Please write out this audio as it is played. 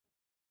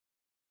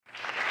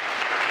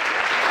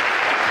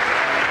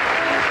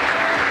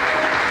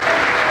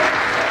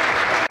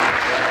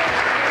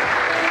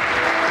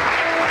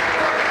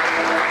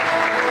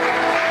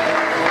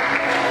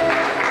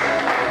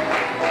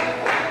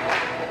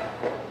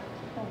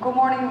Good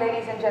morning,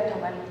 ladies and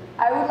gentlemen.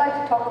 I would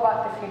like to talk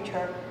about the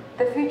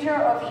future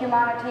of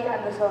humanity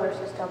and the solar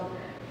system.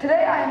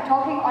 Today I am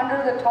talking under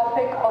the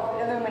topic of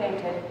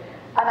illuminated,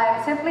 and I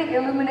am simply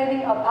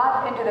illuminating a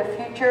path into the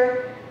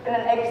future in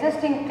an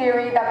existing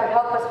theory that would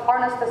help us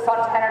harness the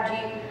sun's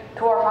energy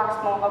to our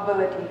maximum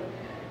ability.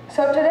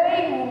 So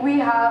today we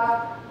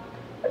have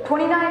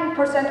 29%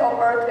 of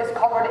Earth is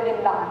covered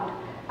in land,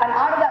 and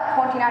out of that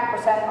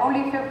 29%,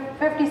 only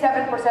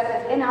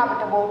 57% is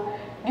inhabitable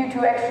due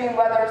to extreme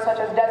weather such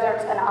as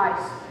deserts and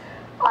ice.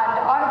 And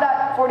out of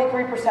that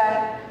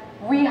 43%,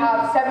 we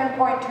have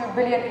 7.2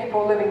 billion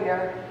people living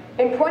there.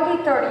 In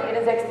 2030,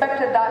 it is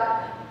expected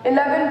that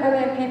 11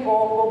 billion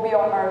people will be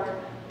on Earth.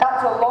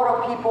 That's a lot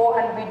of people,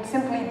 and we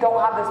simply don't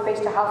have the space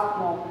to house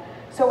them all.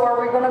 So where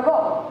are we going to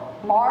go?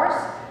 Mars?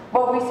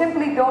 But we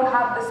simply don't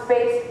have the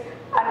space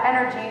and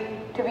energy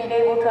to be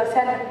able to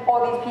send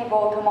all these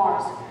people to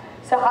Mars.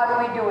 So how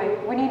do we do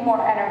it? We need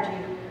more energy.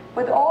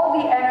 With all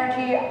the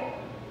energy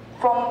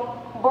from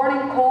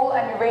burning coal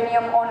and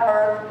uranium on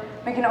Earth,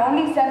 we can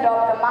only send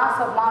up the mass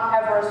of Mount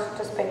Everest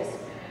to space.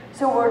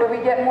 So where do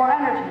we get more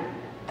energy?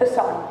 The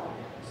sun.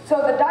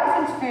 So the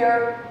Dyson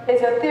sphere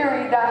is a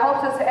theory that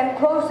helps us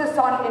enclose the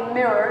sun in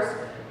mirrors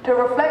to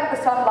reflect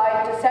the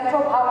sunlight to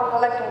central power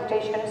collecting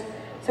stations,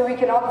 so we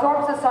can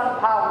absorb the sun's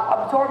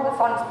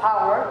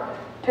power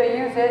to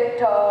use it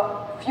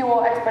to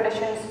fuel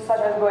expeditions such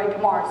as going to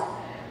Mars.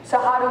 So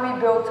how do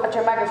we build such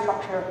a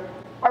megastructure?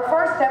 Our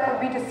first step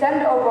would be to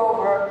send a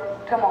rover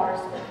to Mars.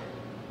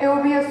 It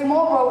would be a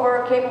small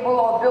rover capable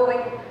of building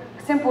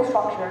simple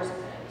structures.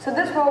 So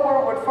this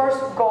rover would first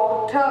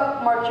go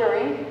to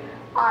Mercury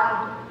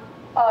and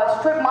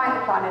strip mine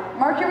the planet.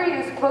 Mercury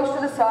is close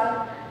to the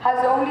sun,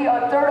 has only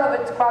a third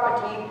of its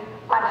gravity,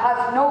 and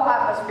has no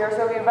atmosphere,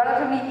 so it will be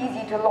relatively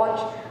easy to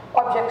launch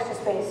objects to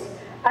space.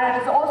 And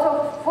it is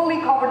also fully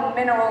covered in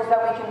minerals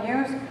that we can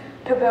use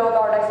to build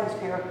our Dyson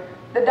sphere.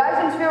 The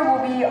Dyson sphere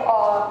will be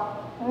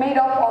made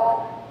up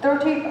of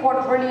 30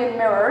 quadrillion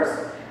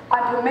mirrors,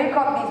 and to make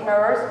up these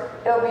mirrors,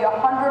 it will be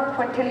 100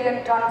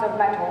 quintillion tons of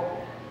metal.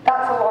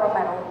 That's a lot of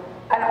metal.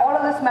 And all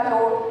of this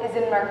metal is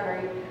in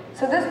Mercury.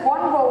 So this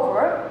one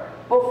rover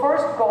will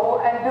first go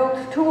and build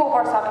 2 of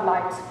our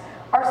satellites.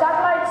 Our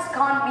satellites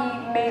can't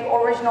be made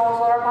original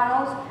solar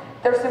panels.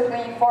 They're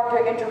simply far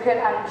too intricate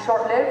and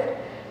short-lived.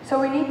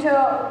 So we need to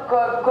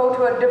go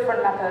to a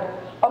different method,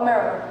 a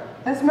mirror.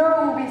 This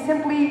mirror will be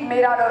simply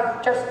made out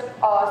of just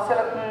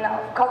silicon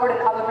covered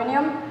in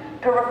aluminium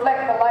to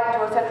reflect the light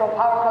to a central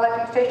power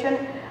collecting station,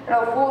 and it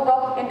will fold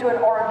up into an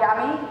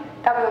origami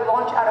that will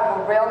launch out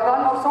of a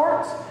railgun of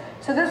sorts.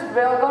 So this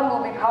railgun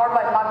will be powered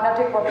by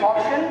magnetic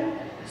repulsion.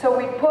 So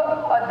we put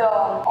the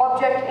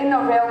object in a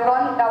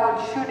railgun that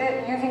would shoot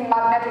it using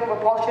magnetic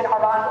repulsion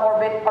around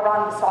orbit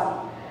around the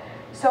sun.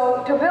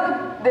 So to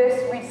build this,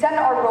 we send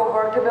our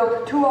rover to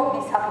build 2 of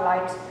these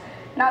satellites.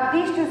 Now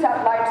these 2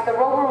 satellites, the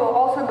rover will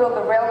also build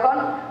the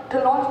railgun to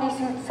launch these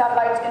 2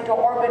 satellites into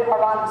orbit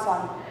around the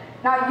sun.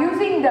 Now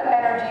using the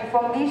energy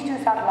from these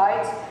 2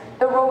 satellites,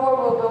 the rover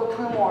will build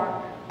 2 more.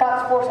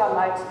 That's 4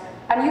 satellites.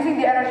 And using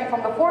the energy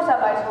from the 4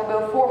 satellites, we'll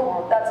build 4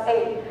 more. That's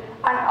 8.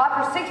 And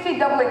after 60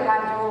 doubling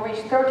times, we will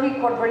reach 30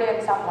 quadrillion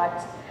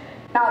satellites.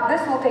 Now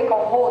this will take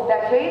a whole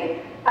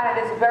decade, and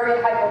it is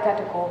very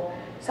hypothetical.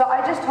 So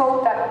I just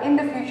hope that in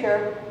the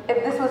future,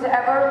 if this was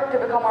ever to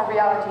become a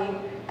reality,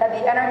 that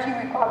the energy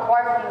we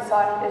acquire from the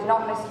sun is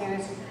not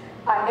misused,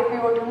 and if we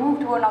were to move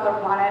to another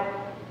planet,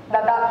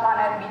 that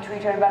planet be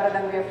treated better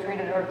than we have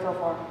treated Earth so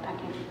far.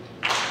 Thank you.